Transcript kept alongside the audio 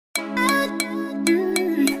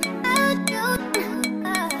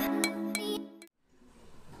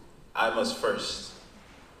I must first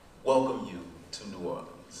welcome you to New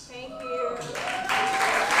Orleans. Thank you.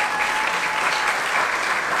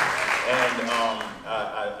 And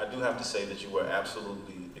I do have to say that you were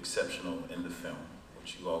absolutely exceptional in the film,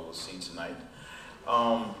 which you all will see tonight.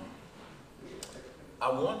 I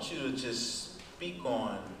want you to just speak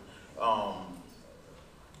on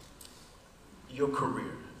your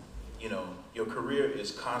career. You know, your career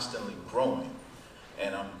is constantly growing,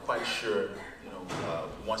 and I'm quite sure,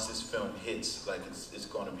 once this film hits, like it's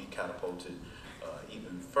going to be catapulted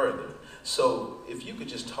even further. So if you could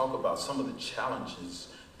just talk about some of the challenges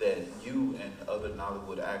that you and other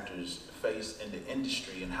Nollywood actors face in the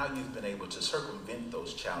industry and how you've been able to circumvent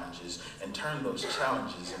those challenges and turn those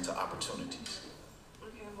challenges into opportunities.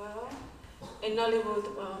 Okay, well, in Nollywood,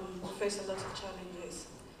 we face a lot of challenges,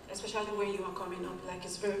 especially when you are coming up. Like,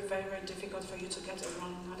 it's very, very, very difficult for you to get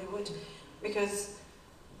around Nollywood because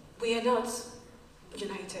we are not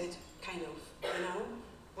united, kind of,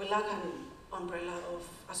 We lack an umbrella of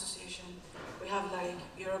association. We have like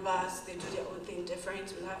Yorubas, they do their own thing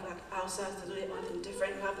different. We have like Hausas, they do their own thing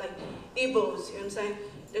different. We have like Igbos, you know what I'm saying?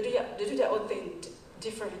 They do their own thing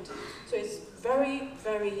different. So it's very,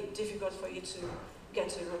 very difficult for you to get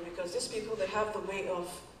to know because these people, they have the way of,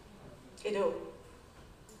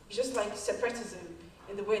 just like separatism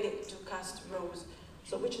in the way they do cast roles.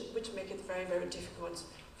 So which make it very, very difficult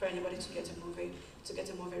for anybody to get a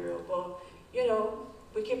movie role. But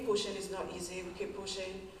we keep pushing, it's not easy, we keep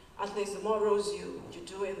pushing. At least the more roles you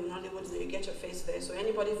do in Nollywood, you get your face there. So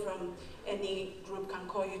anybody from any group can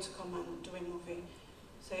call you to come and do a movie.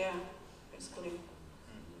 So yeah, basically.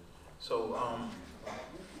 So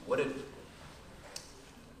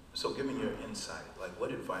given your insight, like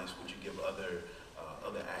what advice would you give other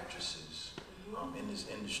actresses in this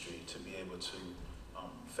industry to be able to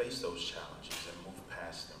face those challenges and move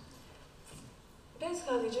past them?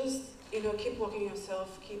 Basically, just keep working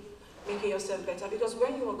yourself, keep making yourself better. Because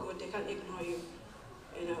when you are good, they can't ignore you.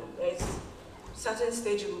 There's certain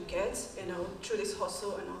stage you will get, through this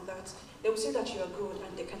hustle and all that. They will see that you are good,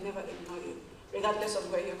 and they can never ignore you, regardless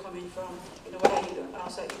of where you're coming from. Whether you're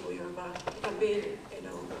outside Igbo, Yoruba, you can be in,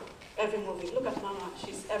 every movie. Look at Mama;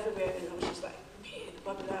 she's everywhere. She's like big,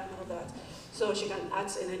 popular, and all that. So she can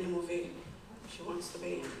act in any movie she wants to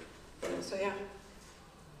be in. So yeah.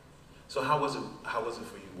 So how was it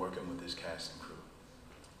for you working with this cast and crew?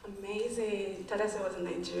 Amazing. Tadase was in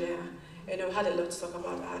Nigeria. We had a lot to talk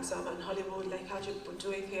about acts and Hollywood, like how do you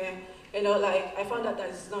do it here? I found out that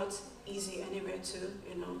it's not easy anywhere too.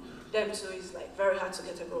 Them too is like very hard to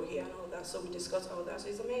get a role here and all that. So we discussed all that. So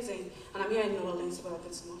it's amazing. And I'm here in New Orleans about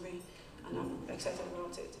this movie, and I'm excited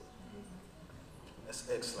about it. That's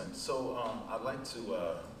excellent. So I'd like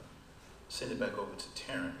to send it back over to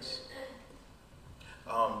Terrence.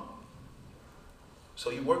 So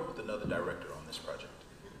you worked with another director on this project?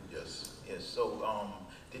 Yes. Yes. So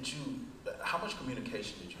how much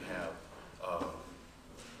communication did you have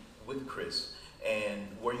with Chris, and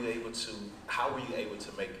how were you able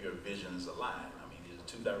to make your visions align? I mean, these are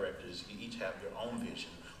two directors, you each have your own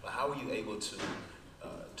vision, but how were you able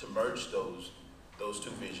to merge those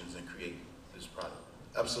two visions and create this product?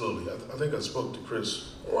 Absolutely. I think I spoke to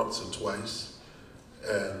Chris once or twice,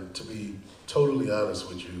 and to be totally honest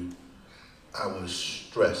with you, I was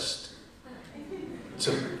stressed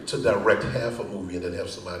to direct half a movie and then have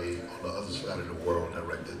somebody on the other side of the world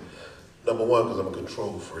direct it. Number one, because I'm a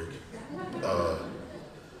control freak.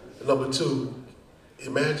 Number two,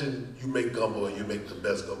 imagine you make gumbo and you make the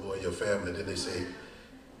best gumbo in your family, and then they say,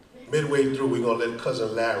 midway through, we're gonna let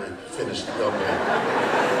cousin Larry finish the gumbo.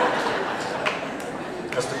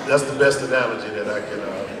 That's the best analogy that I can.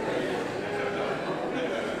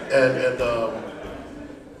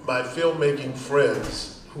 My filmmaking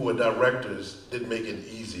friends who were directors didn't make it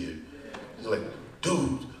easier. It's like,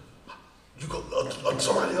 dude, you go on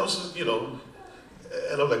somebody else's,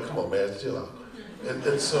 And I'm like, come on, man, chill out.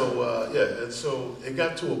 And so it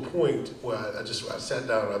got to a point where I sat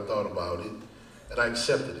down and I thought about it, and I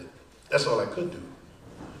accepted it. That's all I could do.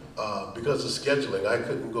 Because of scheduling, I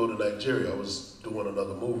couldn't go to Nigeria. I was doing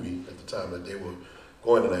another movie at the time that they were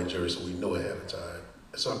going to Nigeria, so we knew ahead of time.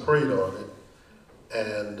 So I prayed on it.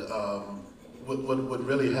 And what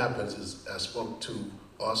really happens is I spoke to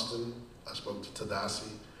Austin, I spoke to Tadasi,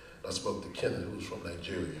 and I spoke to Kenneth, who's from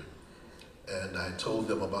Nigeria. And I told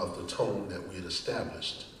them about the tone that we had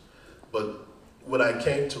established. But what I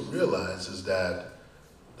came to realize is that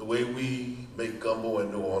the way we make gumbo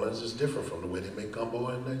in New Orleans is different from the way they make gumbo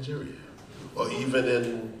in Nigeria, or even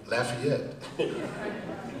in Lafayette,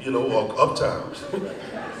 or Uptown,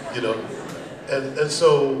 And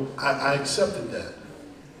so I accepted that.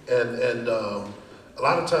 And a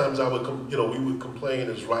lot of times we would complain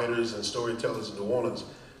as writers and storytellers in New Orleans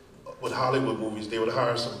with Hollywood movies. They would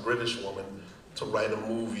hire some British woman to write a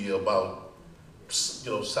movie about,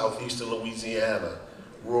 southeastern Louisiana,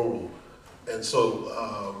 rural. And so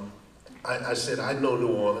I said, I know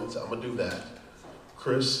New Orleans, I'm gonna do that.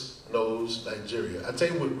 Chris knows Nigeria. I tell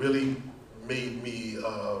you what really made me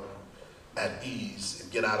at ease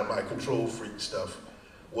and get out of my control freak stuff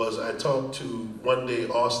was I talked to, one day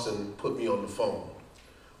Austin put me on the phone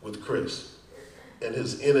with Chris, and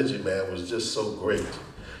his energy, man, was just so great.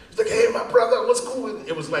 He's like, hey, my brother, what's cool?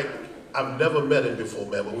 It was like, I've never met him before,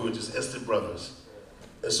 man, but we were just instant brothers.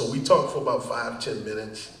 And so we talked for about 5-10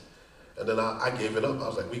 minutes, and then I gave it up. I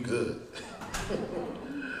was like, we good.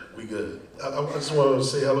 We good. I just want to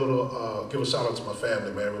say hello to, give a shout out to my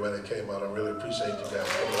family, man, everybody that came out. I really appreciate you guys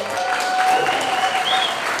coming out.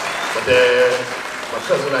 My dad, my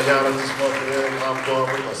cousin Ayana just walked in, I'm going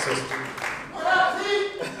with my sister.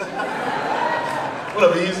 What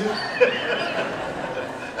up, easy?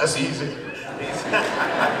 That's easy.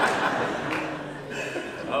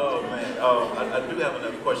 Oh man, I do have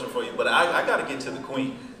another question for you, but I got to get to the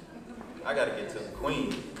queen. I got to get to the queen.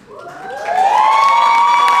 The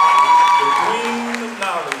queen of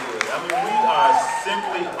Nollywood. I mean, we are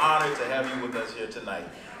simply honored to have you with us here tonight,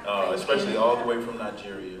 especially all the way from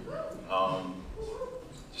Nigeria.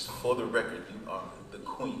 Just for the record, you are the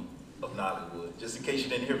queen of Nollywood, just in case you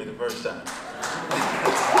didn't hear me the first time.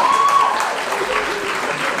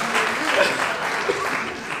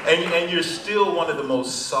 And you're still one of the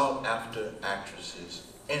most sought-after actresses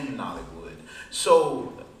in Nollywood.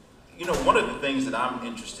 So, one of the things that I'm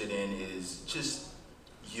interested in is just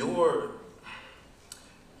your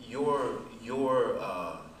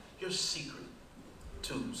secret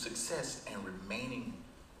to success and remaining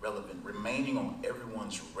relevant, remaining on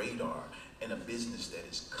everyone's radar in a business that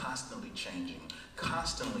is constantly changing,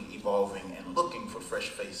 constantly evolving, and looking for fresh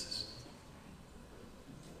faces.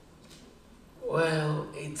 Well,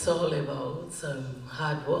 it's all about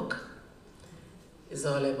hard work. It's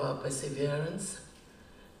all about perseverance.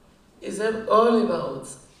 It's all about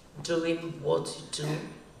doing what you do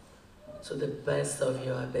to the best of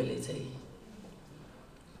your ability.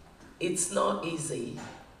 It's not easy.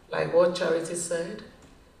 Like what Charity said,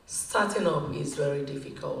 starting up is very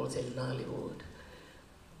difficult in Nollywood.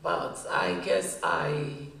 But I guess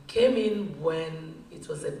I came in when it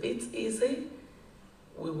was a bit easy.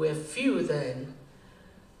 We were few then,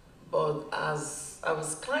 but as I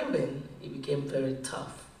was climbing, it became very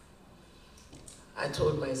tough. I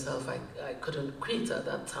told myself I couldn't quit at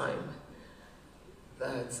that time,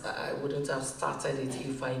 that I wouldn't have started it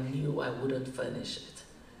if I knew I wouldn't finish it.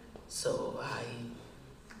 So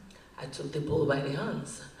I took the bull by the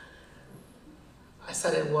hands. I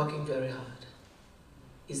started working very hard.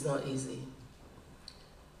 It's not easy.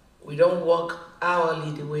 We don't work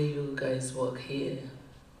hourly the way you guys work here.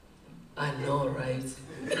 I know, right?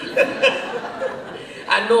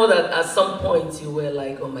 I know that at some point you were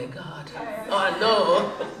like, oh my God, oh, I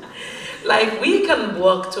know. Like we can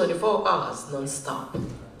work 24 hours non-stop.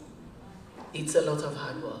 It's a lot of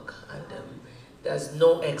hard work, and there's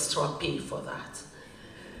no extra pay for that.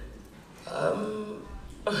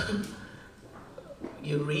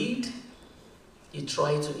 You read, you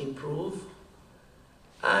try to improve,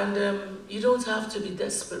 and you don't have to be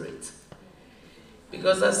desperate.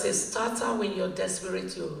 Because as a starter, when you're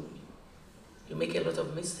desperate, you make a lot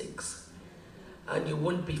of mistakes, and you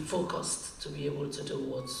won't be focused to be able to do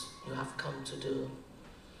what you have come to do.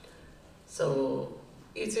 So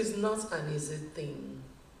it is not an easy thing,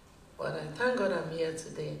 but I thank God I'm here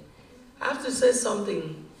today. I have to say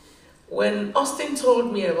something. When Austin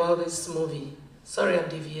told me about this movie, sorry I'm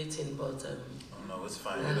deviating, but oh no, it's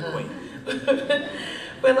fine. You're the queen.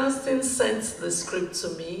 When Austin sent the script to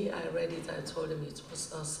me, I read it, I told him it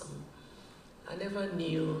was awesome. I never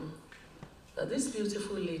knew that this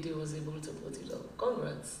beautiful lady was able to put it up.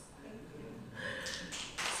 Congrats.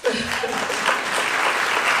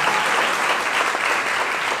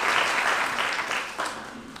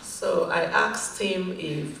 So I asked him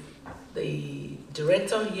if the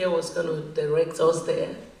director here was going to direct us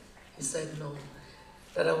there. He said no,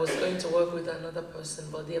 that I was going to work with another person,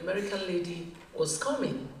 but the American lady was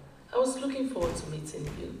coming. I was looking forward to meeting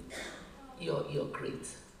you. You're great.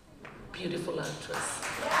 Beautiful actress.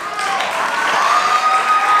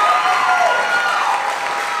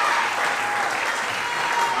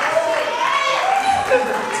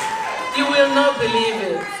 You will not believe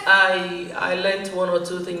it. I learned one or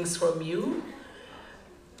two things from you.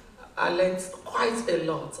 I learned quite a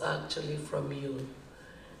lot actually from you,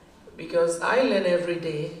 because I learn every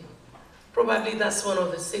day. Probably that's one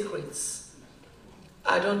of the secrets.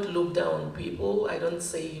 I don't look down on people. I don't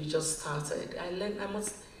say you just started. I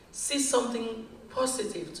must see something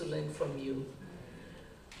positive to learn from you.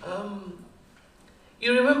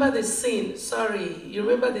 You remember the scene, sorry, you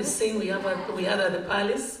remember the scene we had at the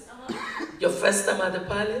palace? Your first time at the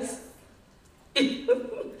palace?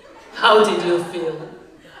 How did you feel?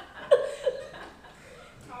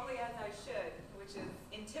 Probably as I should, which is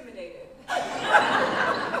intimidated.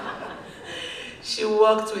 She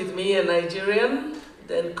worked with me, a Nigerian,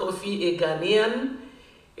 then Kofi, a Ghanaian.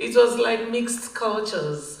 It was like mixed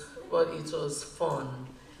cultures, but it was fun.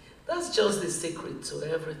 That's just the secret to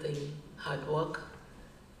everything. Hard work,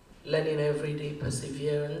 learning every day,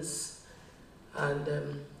 perseverance, and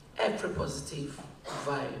every positive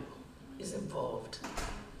vibe is involved.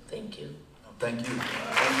 Thank you. Thank you.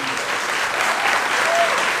 Thank you.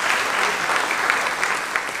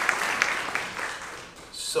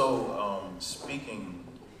 So, speaking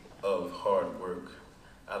of hard work,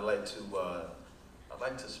 I'd like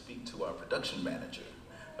to speak to our production manager,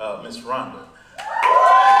 Miss Rhonda.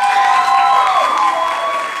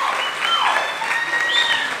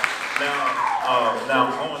 Now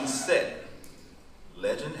on set,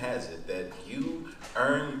 legend has it that you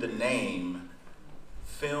earned the name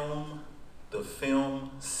the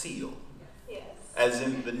film SEAL. Yes. As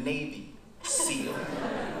in the Navy SEAL.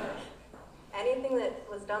 Anything that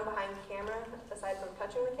was done behind camera, aside from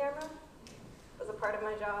touching the camera, was a part of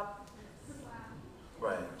my job.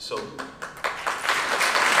 Right. So. Can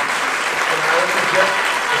I interject?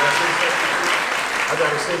 Can I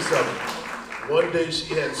gotta say something. One day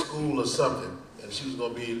she had school or something, and she was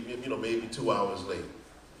gonna be, maybe 2 hours late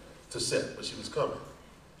to set, but she was coming.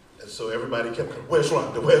 And so everybody kept coming, where's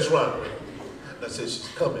Rhonda, where's Rhonda? And I said, she's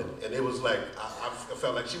coming. And it was like, I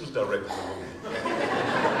felt like she was directing the movie.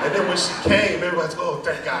 And then when she came, everybody said, oh,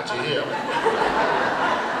 thank God you're here.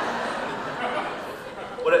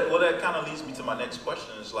 Well, that kind of leads me to my next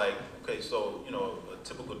question. Is like, okay, so, a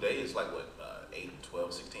typical day is like what, 8,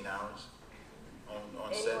 12, 16 hours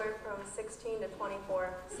on set? Anywhere from 16 to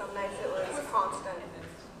 24. Some nights it was constant.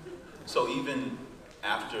 So even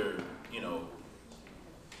after,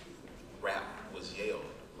 rap was yelled,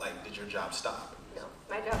 like, did your job stop? No,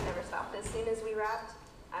 my job never stopped. As soon as we wrapped,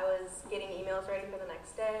 I was getting emails ready for the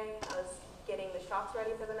next day. I was getting the shots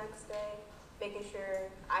ready for the next day, making sure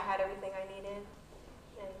I had everything I needed.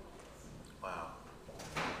 And Wow.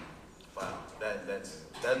 Wow. That's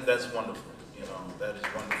wonderful. That is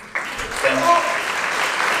wonderful. Thank you.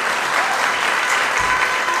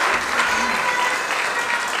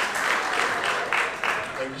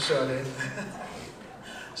 Thank you, Sade.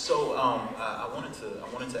 So I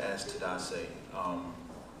wanted to ask Tadase,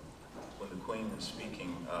 when the Queen was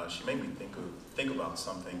speaking, she made me think about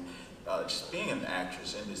something. Just being an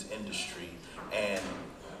actress in this industry, and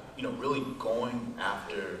really going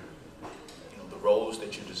after the roles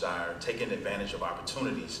that you desire, taking advantage of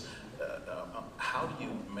opportunities. How do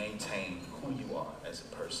you maintain who you are as a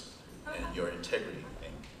person and your integrity?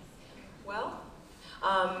 Well,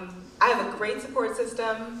 I have a great support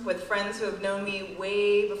system with friends who have known me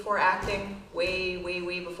way before acting, way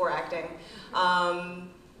before acting.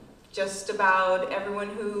 Just about everyone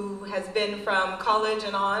who has been from college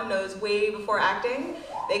and on knows way before acting.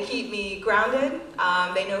 They keep me grounded.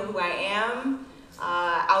 They know who I am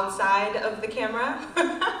outside of the camera,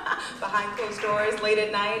 behind closed doors, late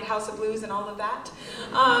at night, House of Blues and all of that.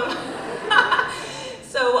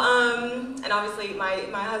 And obviously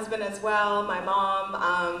my husband as well, my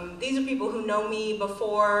mom. These are people who know me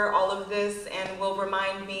before all of this and will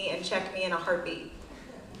remind me and check me in a heartbeat,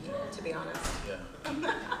 to be honest. Yeah.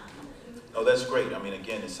 Oh, that's great. I mean,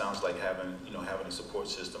 again, it sounds like having a support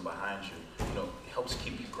system behind you, helps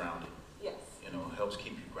keep you grounded. Yes. Helps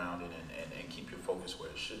keep you grounded and keep your focus where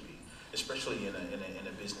it should be, especially in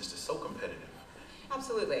a business that's so competitive.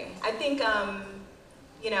 Absolutely. I think, I'm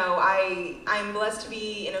blessed to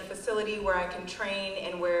be in a facility where I can train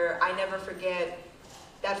and where I never forget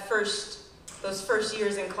those first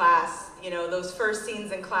years in class, those first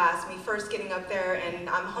scenes in class, me first getting up there, and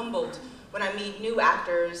I'm humbled when I meet new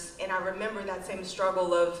actors, and I remember that same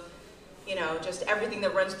struggle of, just everything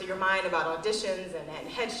that runs through your mind about auditions and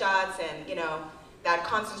headshots and, that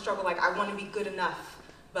constant struggle, like, I want to be good enough,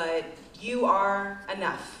 but you are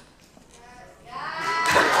enough.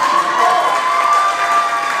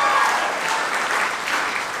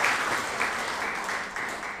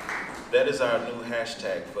 That is our new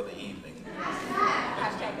hashtag for the evening.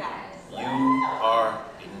 Hashtag that. You are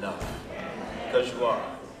enough. Because you are.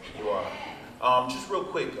 You are. Just real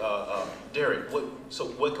quick, Derek,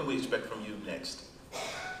 what can we expect from you next?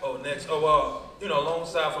 Oh, next. Oh, well,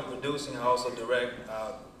 alongside from producing, I also direct.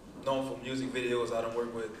 known for music videos. I done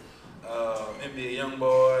worked with NBA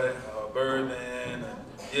Youngboy, Birdman, and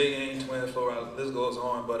Yeah Gang, Twins, Flow, the list goes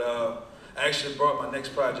on. But I actually brought my next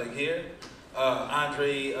project here.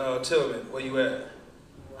 Andre Tillman, where you at?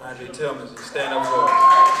 Andre Tillman, stand up for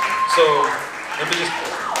us. So let me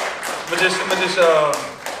just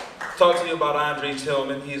talk to you about Andre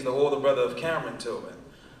Tillman. He's the older brother of Cameron Tillman.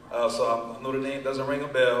 So I know the name doesn't ring a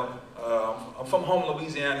bell. I'm from home,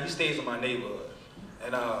 Louisiana. He stays in my neighborhood.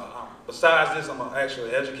 And besides this, I'm actually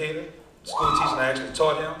an educator, school teacher. I actually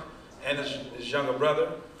taught him and his younger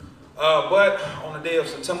brother. But on the day of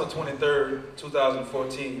September 23rd,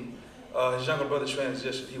 2014, his younger brother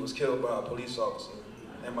transitioned. He was killed by a police officer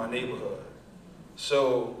in my neighborhood.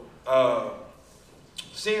 So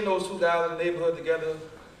seeing those two guys in the neighborhood together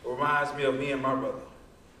reminds me of me and my brother,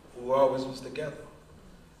 who always was together.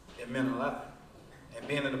 It meant a lot. And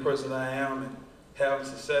being the person that I am and having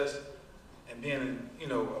success and being, you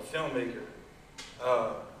know, a filmmaker,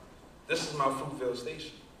 this is my Fruitvale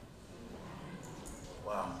station.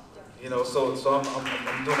 Wow. You know, so I'm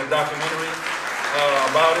doing a documentary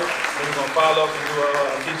about it. Then we're gonna follow up and do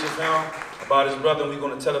a feature film about his brother, and we're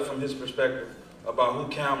gonna tell it from his perspective about who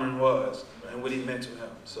Cameron was and what he meant to him.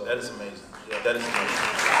 So That is amazing. Yeah, that is amazing.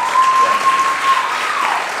 Yeah.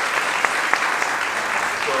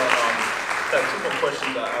 So, I have two more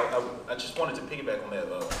questions. I just wanted to piggyback on that.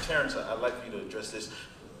 Terrence, I'd like for you to address this.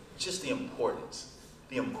 Just the importance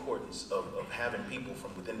of having people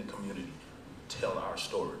from within the community tell our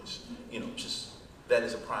stories. You know, just that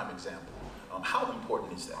is a prime example. How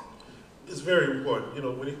important is that? It's very important. You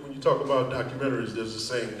know, when you talk about documentaries, there's a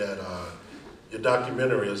saying that your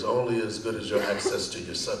documentary is only as good as your access to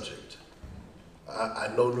your subject. I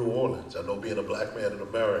know New Orleans. I know being a black man in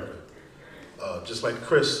America. Just like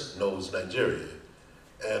Chris knows Nigeria.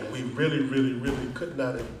 And we really, really, really could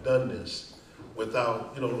not have done this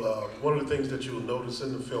without, you know, one of the things that you'll notice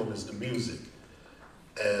in the film is the music.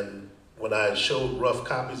 And when I showed rough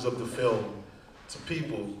copies of the film to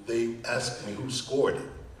people, they asked me who scored it.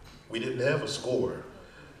 We didn't have a score.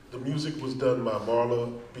 The music was done by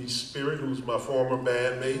Marla B. Spirit, who's my former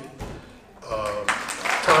bandmate,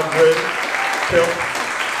 Tom Grady, Kim,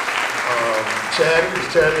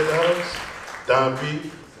 Chaddy in the house, Don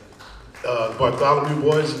B. Bartholomew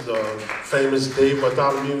Boys, the famous Dave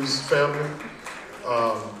Bartholomew's family.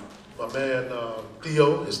 My man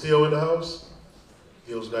Theo, is Theo in the house?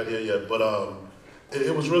 Theo's not here yet, but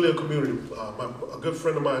it was really a community. A good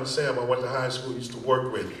friend of mine, Sam, I went to high school, used to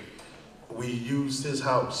work with. We used his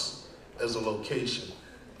house as a location.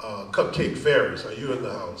 Cupcake Fairies, are you in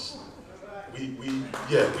the house? We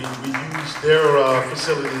used their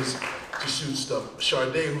facilities to shoot stuff.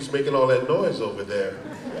 Sade, who's making all that noise over there,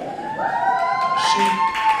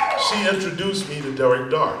 she introduced me to Derek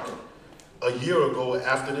Dark a year ago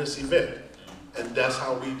after this event. And that's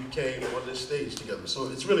how we became on this stage together. So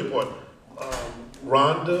it's really important.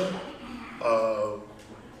 Rhonda,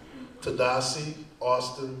 Tadasi,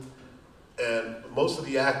 Austin, and most of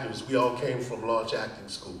the actors, we all came from Launch Acting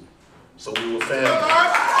School. So we were family.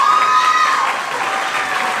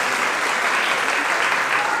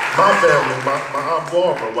 My family, my Aunt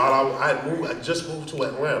Barbara, while I just moved to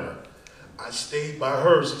Atlanta, I stayed by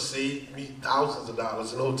her. She saved me thousands of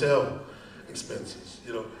dollars in hotel expenses,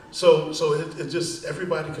 you know. So it just,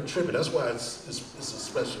 everybody contributed. That's why it's a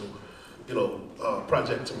special, you know,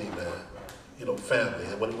 project to me, man. You know, family.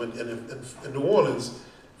 And in New Orleans,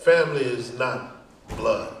 family is not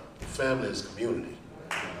blood. Family is community.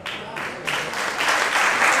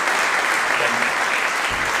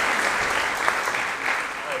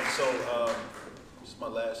 So, this is my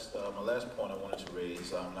last point I wanted to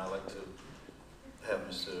raise. I'd like to have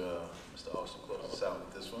Mr. Austin close us out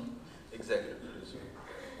with this one, executive producer.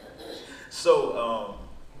 So,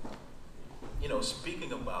 you know,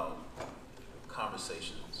 speaking about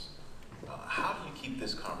conversations, how do you keep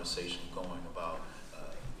this conversation going about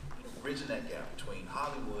bridging that gap between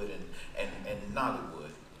Hollywood and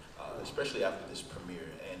Nollywood, especially after this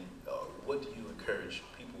premiere? And what do you encourage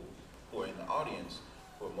people who are in the audience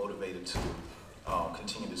who are motivated to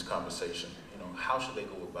continue this conversation? You know, how should they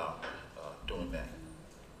go about doing that?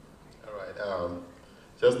 All right.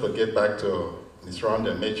 Just to get back to Ms.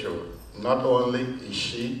 Rhonda Mitchell, not only is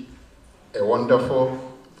she a wonderful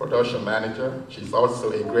production manager, she's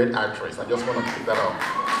also a great actress. I just want to pick that up.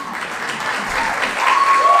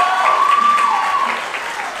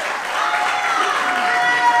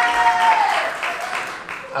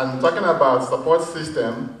 And talking about support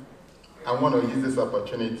system, I want to use this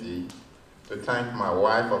opportunity to thank my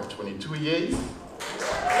wife of 22 years,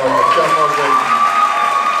 Dr. Chama.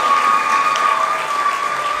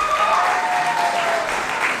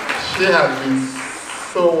 She has been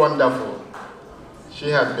so wonderful. She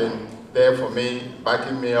has been there for me,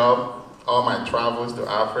 backing me up, all my travels to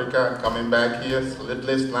Africa, coming back here,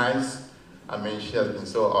 sleepless nights. I mean, she has been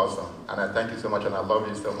so awesome. And I thank you so much, and I love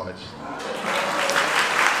you so much.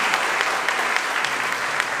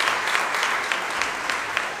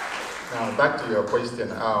 Now, back to your question.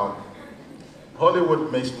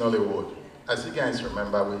 Hollywood makes Nollywood. As you guys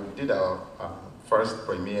remember, we did our first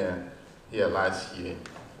premiere here last year,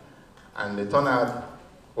 and the turnout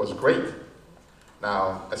was great.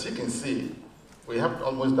 Now, as you can see, we have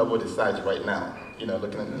almost double the size right now.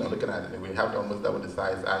 Looking at it, we have almost double the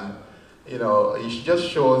size, and it just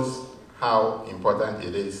shows how important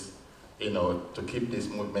it is, to keep this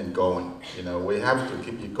movement going. We have to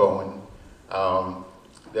keep it going.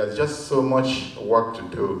 There's just so much work to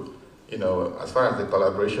do, as far as the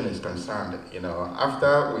collaboration is concerned.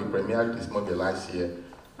 After we premiered this movie last year,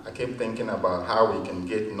 I kept thinking about how we can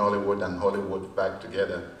get Nollywood and Hollywood back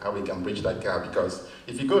together, how we can bridge that gap. Because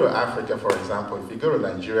if you go to Africa, for example, if you go to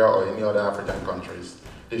Nigeria or any other African countries,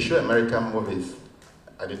 they show American movies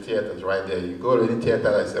at the theaters right there. You go to any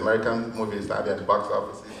theater, it's American movies at the box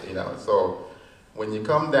offices, So when you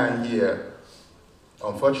come down here,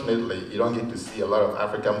 unfortunately, you don't get to see a lot of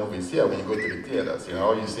African movies here when you go to the theaters.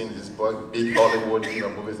 All you see is these big Hollywood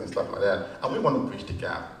movies and stuff like that. And we want to bridge the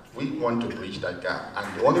gap. We want to bridge that gap.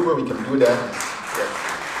 And the only way we can do that is,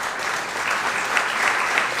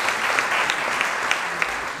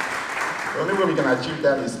 the only way we can achieve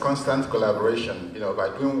that is constant collaboration, by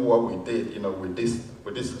doing what we did, with this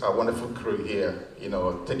wonderful crew here,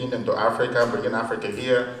 taking them to Africa, bringing Africa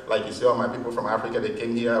here. Like you see all my people from Africa, they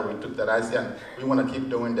came here, we took that idea, and we want to keep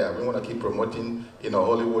doing that. We want to keep promoting,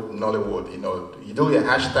 Hollywood, Nollywood. You do a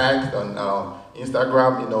hashtag on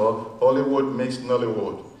Instagram, Hollywood makes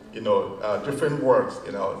Nollywood. Different words,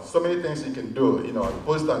 so many things you can do,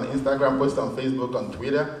 post on Instagram, post on Facebook, on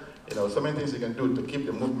Twitter, so many things you can do to keep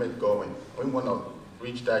the movement going. We want to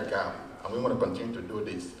reach that gap, and we want to continue to do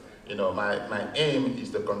this. My aim is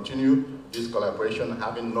to continue this collaboration,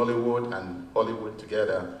 having Nollywood and Hollywood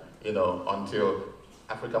together, until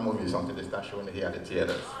African movies, until they start showing here at the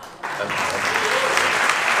theaters.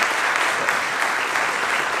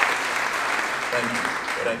 Thank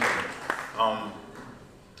you.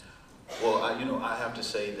 Well, I have to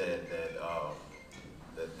say that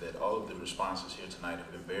all of the responses here tonight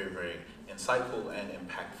have been very, very insightful and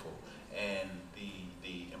impactful, and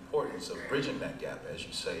the importance of bridging that gap, as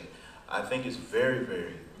you say, I think is very,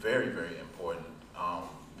 very, very, very important,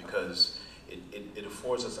 because it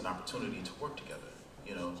affords us an opportunity to work together,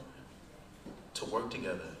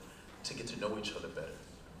 to get to know each other better,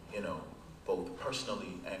 both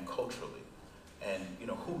personally and culturally, and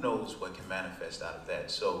who knows what can manifest out of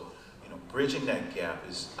that. So. Bridging that gap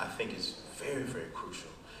I think is very, very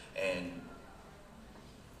crucial. And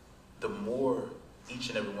the more each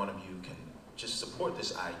and every one of you can just support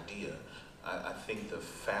this idea, I think the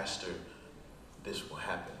faster this will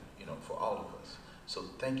happen, for all of us. So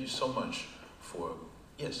thank you so much for,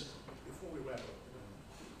 yes? Before we wrap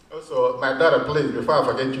up. Also, my daughter, please, before I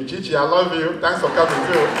forget you, Chichi, I love you. Thanks for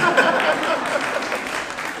coming too.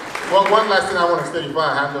 One last thing I want to say before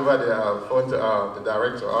I hand over the phone to the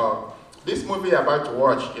director. This movie you're about to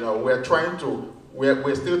watch,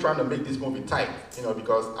 we're still trying to make this movie tight,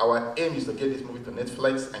 because our aim is to get this movie to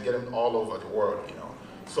Netflix and get them all over the world,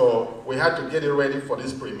 So we had to get it ready for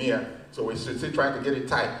this premiere. So we're still trying to get it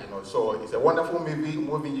tight, So it's a wonderful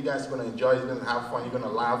movie you guys are going to enjoy. You're going to have fun. You're going to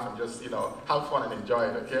laugh and just, have fun and enjoy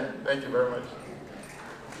it, okay? Thank you very much.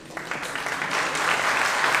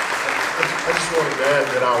 I just wanted to add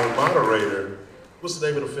that our moderator, what's the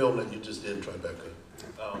name of the film that you just did in Tribeca?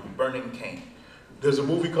 Burning Cane. There's a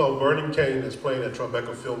movie called Burning Cane that's playing at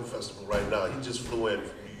Tribeca Film Festival right now. He just flew in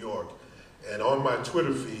from New York. And on my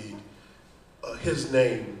Twitter feed, his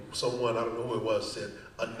name, someone, I don't know who it was, said,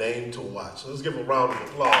 "A Name to Watch." So let's give him a round of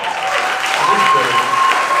applause.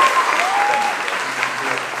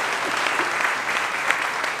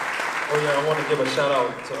 Oh yeah, I want to give a shout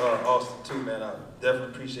out to Austin too, man. I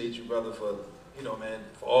definitely appreciate you, brother, for, man,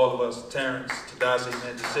 for all of us, Terrence, Tadasi,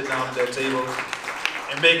 man, just sitting down at that table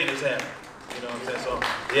and making this happen. You know what I'm saying? So,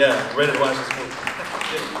 yeah, ready to watch this movie.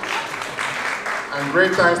 And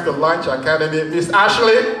great thanks to Launch Academy. Miss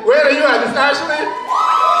Ashley, where are you at, Miss Ashley?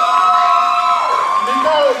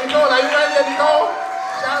 Nicole, are you right there, Nicole?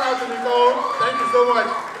 Shout out to Nicole. Thank you so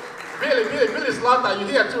much. Billy Slaughter,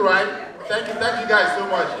 you here too, right? Thank you guys so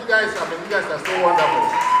much. You guys are so wonderful.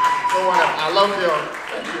 So wonderful. I love you.